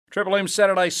Triple M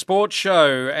Saturday Sports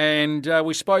Show, and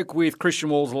we spoke with Christian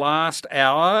Walls last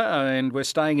hour, and we're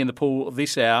staying in the pool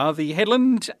this hour. The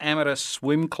Headland Amateur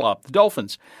Swim Club, the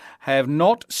Dolphins, have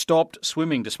not stopped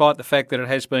swimming despite the fact that it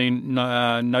has been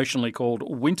notionally called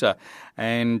winter.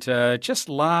 And just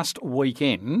last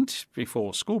weekend,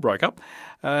 before school broke up,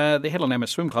 the Headland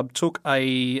Amateur Swim Club took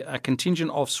a contingent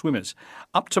of swimmers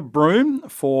up to Broome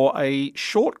for a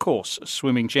short course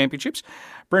swimming championships.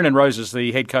 Brendan Roses,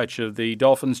 the head coach of the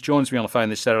Dolphins, joins me on the phone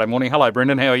this Saturday morning. Hello,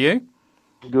 Brendan. How are you?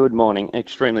 Good morning.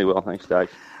 Extremely well, thanks,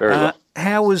 Dave. Very well.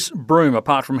 How was Broome,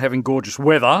 apart from having gorgeous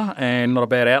weather and not a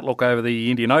bad outlook over the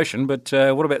Indian Ocean? But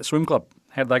what about the swim club?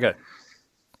 How did they go?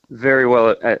 Very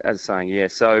well, as saying, yeah.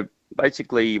 So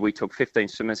basically, we took 15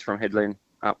 swimmers from Headland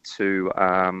up to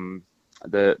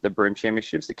the Broome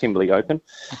Championships, the Kimberley Open.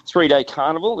 3-day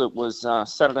carnival. It was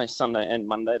Saturday, Sunday and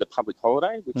Monday, the public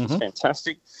holiday, which was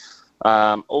fantastic.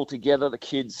 Altogether, the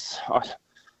kids, I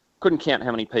couldn't count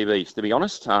how many PBs, to be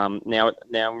honest. Now,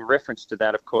 in reference to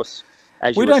that, of course,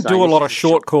 as we don't do a lot of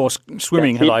short course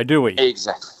swimming, do we?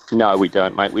 Exactly. No, we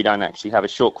don't, mate. We don't actually have a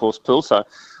short course pool. So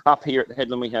up here at the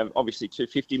Headland, we have obviously two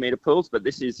 50-metre pools, but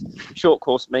this is short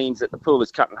course means that the pool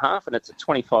is cut in half and it's a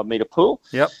 25-metre pool,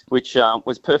 which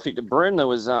was perfect at Broome. There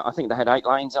was, I think they had 8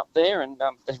 lanes up there, and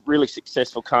a really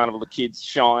successful carnival. The kids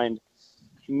shined.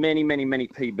 Many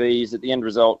PBs. At the end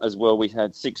result as well, we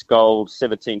had 6 gold,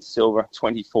 17 silver,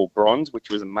 24 bronze, which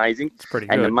was amazing. It's pretty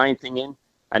good. And the main thing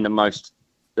and the most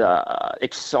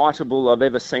excitable I've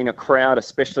ever seen a crowd,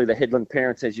 especially the Headland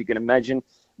parents, as you can imagine,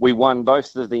 we won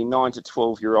both of the 9 to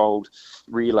 12-year-old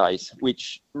relays,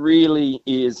 which really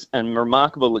is a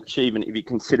remarkable achievement if you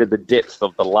consider the depth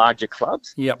of the larger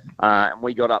clubs. And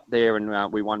we got up there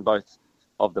and we won both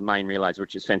of the main relays,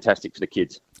 which is fantastic for the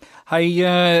kids. Hey,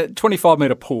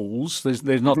 25-metre pools,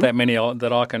 there's not that many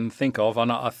that I can think of.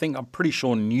 And I'm pretty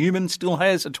sure Newman still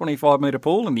has a 25-metre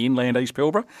pool in the inland East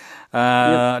Pilbara.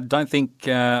 Don't think,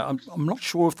 I'm not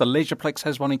sure if the Leisureplex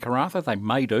has one in Karratha. They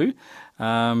may do.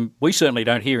 We certainly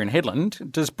don't here in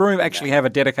Headland. Does Broome actually have a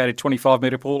dedicated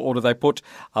 25-metre pool, or do they put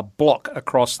a block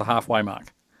across the halfway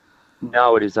mark?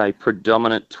 No, it is a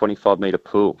predominant 25-metre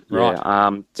pool. Right.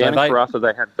 Down in Karratha,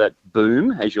 they have that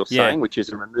boom, as you're saying, which is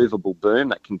a removable boom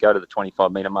that can go to the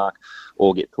 25-metre mark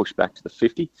or get pushed back to the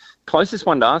 50. Closest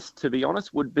one to us, to be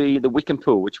honest, would be the Wickham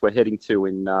pool, which we're heading to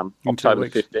in October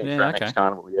 15th for our next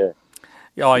carnival.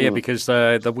 Because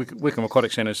the Wickham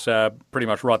Aquatic Centre is pretty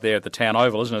much right there at the town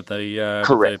oval, isn't it?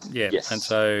 Correct.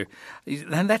 Yes.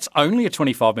 And that's only a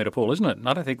 25-metre pool, isn't it?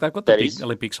 I don't think they've got the big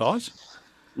Olympic size.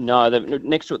 No,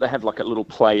 next to it they have like a little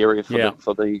play area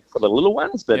for the little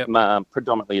ones, but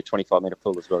predominantly a 25-metre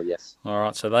pool as well, yes. All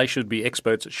right, so they should be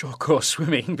experts at short course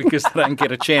swimming because they don't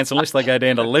get a chance unless they go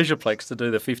down to Leisureplex to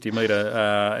do the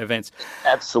 50-metre events.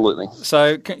 Absolutely.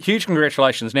 So huge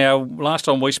congratulations. Now, last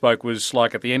time we spoke was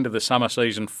like at the end of the summer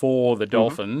season for the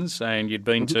Dolphins, and you'd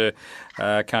been to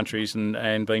countries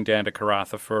and been down to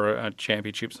Karratha for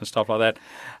championships and stuff like that.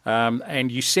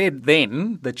 And you said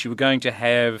then that you were going to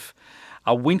have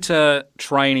a winter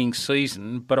training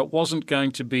season, but it wasn't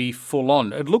going to be full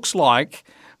on. It looks like,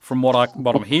 from what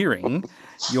I'm hearing,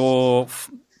 your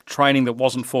training that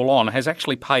wasn't full on has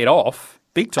actually paid off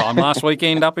big time last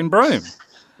weekend up in Broome.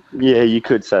 Yeah, you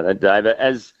could say that, Dave.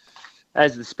 As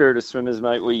the spirit of swimmers,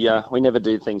 mate, we never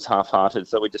do things half-hearted.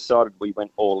 So we decided we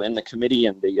went all in. The committee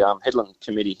and the Headland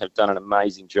committee have done an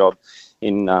amazing job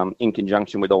in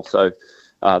conjunction with also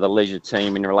the leisure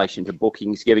team in relation to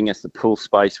bookings, giving us the pool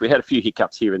space. We had a few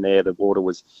hiccups here and there. The water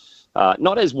was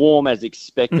not as warm as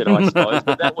expected, I suppose,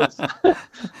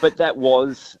 but that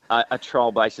was a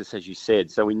trial basis, as you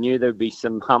said. So we knew there'd be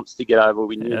some humps to get over.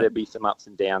 We knew there'd be some ups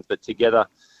and downs, but together,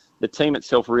 the team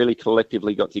itself really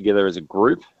collectively got together as a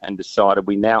group and decided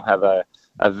we now have a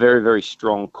very, very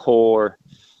strong core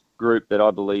group that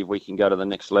I believe we can go to the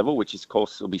next level, which is, of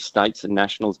course, will be states and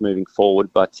nationals moving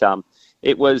forward. But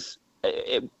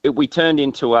we turned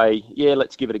into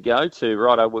let's give it a go to,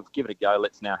 righto, we've given it a go,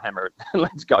 let's now hammer it,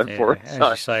 let's go for it. As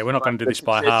you say, we're not going to do this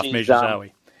by half measures, are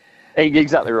we?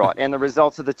 Exactly right. And the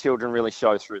results of the children really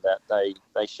show through that.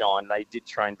 They shine. They did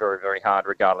train very, very hard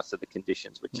regardless of the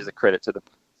conditions, which is a credit to them.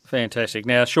 Fantastic.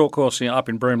 Now, short course up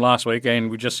in Broome last week,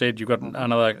 and we just said you've got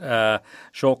another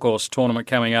short course tournament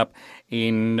coming up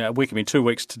in Wickham in 2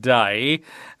 weeks today.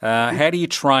 How do you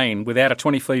train without a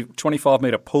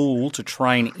 25-metre pool to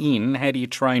train in? How do you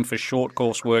train for short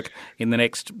course work in the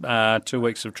next 2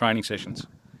 weeks of training sessions?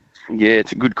 Yeah,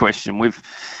 it's a good question.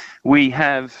 We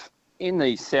have in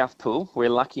the South Pool, we're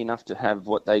lucky enough to have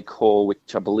what they call,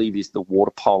 which I believe is the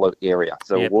water polo area.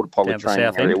 So a water polo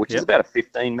training area, which is about a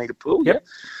 15-metre pool.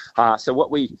 So what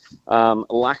we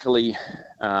luckily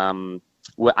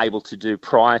were able to do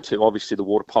prior to obviously the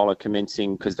water polo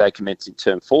commencing, because they commence in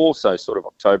term 4, so sort of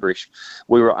Octoberish.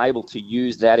 We were able to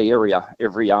use that area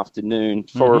every afternoon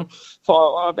for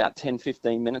about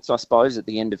 10-15 minutes, I suppose, at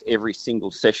the end of every single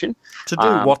session. To do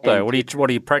what though? What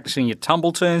are you practicing? Your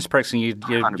tumble turns, practicing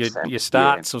your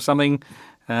starts or something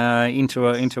into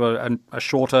a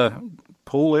shorter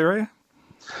pool area?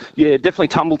 Yeah, definitely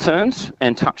tumble turns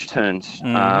and touch turns.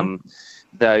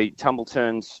 The tumble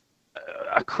turns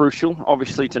are crucial,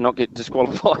 obviously, to not get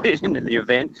disqualified in the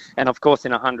event. And of course,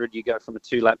 in 100, you go from a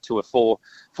 2-lap to a four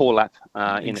lap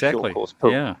in a short course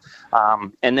pool. Yeah.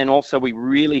 And then also, we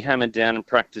really hammered down and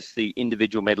practiced the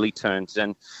individual medley turns.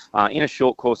 And in a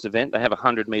short course event, they have a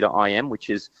 100-metre IM, which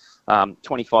is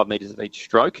 25 metres of each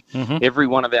stroke. Every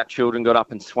one of our children got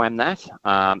up and swam that.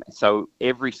 So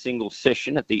every single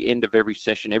session, at the end of every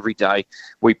session, every day,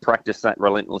 we practice that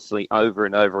relentlessly over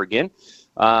and over again.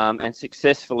 And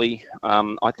successfully,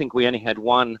 I think we only had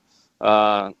one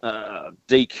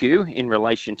DQ in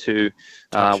relation to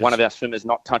one of our swimmers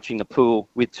not touching the pool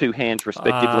with 2 hands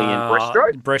respectively in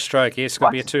breaststroke. Breaststroke, yes, it's got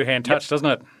to be a 2-hand touch, doesn't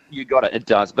it? You got it, it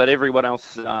does. But everyone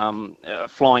else,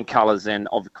 flying colours, and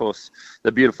of course,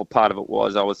 the beautiful part of it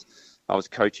was I was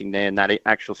coaching there, and that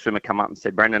actual swimmer come up and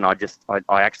said, "Brendan, I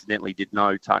accidentally did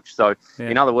no touch." So,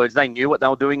 in other words, they knew what they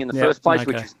were doing in the first place,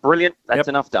 which is brilliant. That's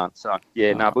enough done. So,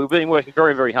 we've been working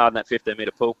very, very hard in that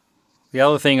 15-metre pool. The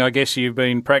other thing, I guess, you've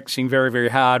been practicing very, very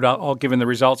hard, given the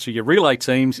results of your relay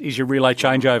teams, is your relay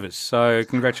changeovers. So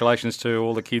congratulations to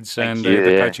all the kids and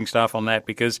the coaching staff on that,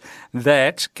 because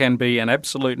that can be an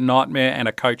absolute nightmare and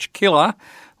a coach killer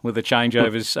with the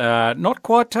changeovers not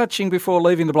quite touching before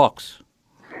leaving the blocks.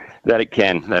 That it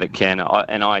can.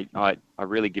 I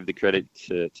really give the credit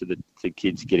to the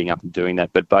kids getting up and doing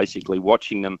that. But basically,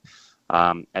 watching them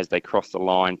as they crossed the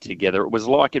line together,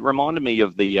 it reminded me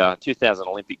of the 2000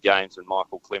 Olympic Games when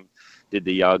Michael Klim did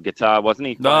the guitar, wasn't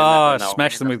he?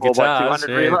 Smashed them with guitars.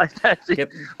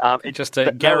 Just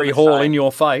a Gary Hall in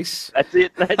your face. That's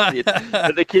it. But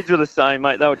the kids were the same,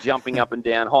 mate. They were jumping up and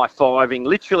down, high-fiving,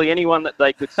 literally anyone that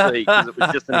they could see, because it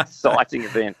was just an exciting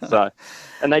event. So,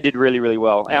 and they did really, really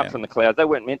well out from the clouds. They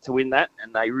weren't meant to win that,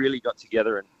 and they really got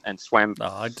together and swam.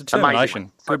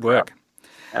 Determination. Good work.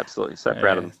 Absolutely. So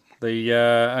proud of them.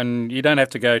 And you don't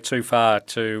have to go too far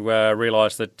to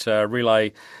realise that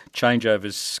relay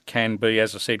changeovers can be,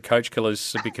 as I said, coach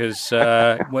killers, because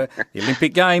the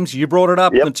Olympic Games, you brought it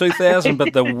up in 2000,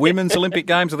 but the Women's Olympic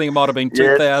Games, I think it might have been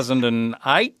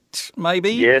 2008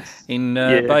 maybe, in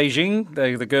Beijing.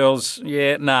 The girls,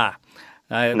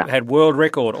 had world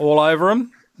record all over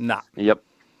them. Yep.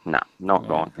 No, not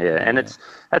gone. Yeah, and that's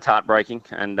heartbreaking.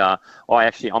 And I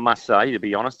must say, to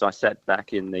be honest, I sat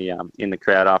back in the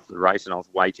crowd after the race, and I was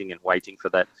waiting for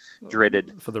that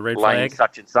dreaded for the red flag.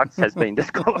 Such and such has been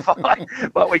disqualified.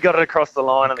 But we got it across the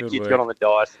line, and the kids got on the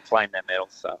dais and claimed that medal.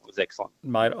 So it was excellent,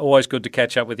 mate. Always good to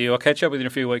catch up with you. I'll catch up with you in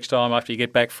a few weeks' time after you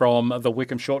get back from the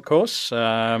Wickham short course,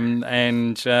 and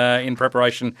in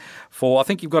preparation for, I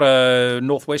think you've got a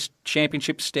Northwest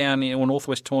Championships down or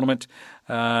Northwest tournament.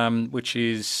 Which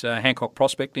is Hancock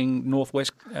Prospecting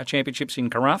Northwest Championships in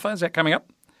Carafa. Is that coming up?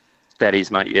 That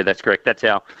is, mate. Yeah, that's correct.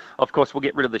 Of course, we'll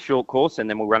get rid of the short course and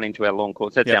then we'll run into our long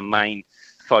course. That's our main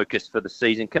focus for the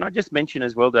season. Can I just mention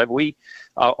as well, Dave, we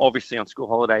are obviously on school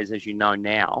holidays, as you know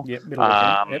now.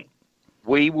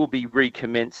 We will be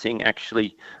recommencing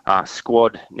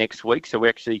squad next week. So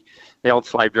the old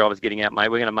slave driver's getting out, mate.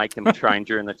 We're going to make them train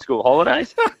during the school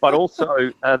holidays, but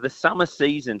also the summer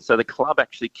season. So the club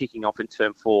actually kicking off in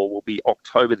term 4 will be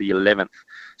October the 11th.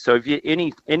 So if you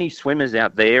any swimmers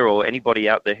out there or anybody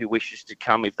out there who wishes to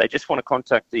come, if they just want to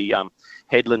contact the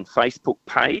Headland Facebook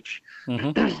page,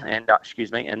 and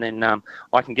and then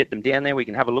I can get them down there. We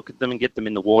can have a look at them and get them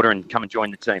in the water and come and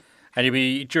join the team. And you'll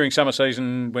be, during summer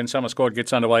season, when summer squad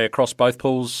gets underway, across both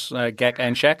pools, GAC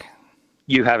and Shack?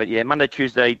 You have it, yeah. Monday,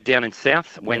 Tuesday down in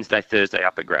South, Wednesday, Thursday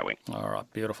up at Growing. All right,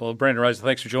 beautiful. Brendan Roser,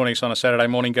 thanks for joining us on a Saturday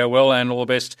morning. Go well, and all the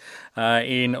best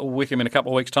in Wickham in a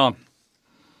couple of weeks' time.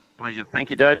 Pleasure. Thank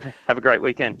you, Dave. Have a great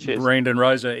weekend. Cheers. Brendan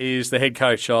Roser is the head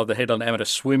coach of the Headland Amateur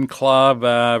Swim Club.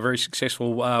 Very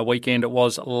successful weekend it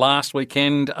was last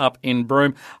weekend up in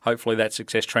Broome. Hopefully that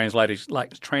success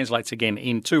translates again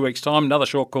in 2 weeks' time. Another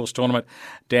short course tournament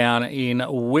down in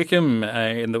Wickham,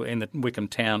 in the Wickham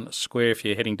Town Square. If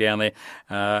you're heading down there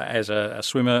as a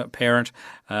swimmer, parent,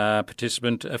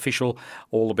 participant, official,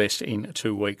 all the best in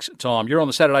 2 weeks' time. You're on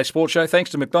the Saturday Sports Show. Thanks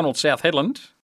to McDonald's South Headland.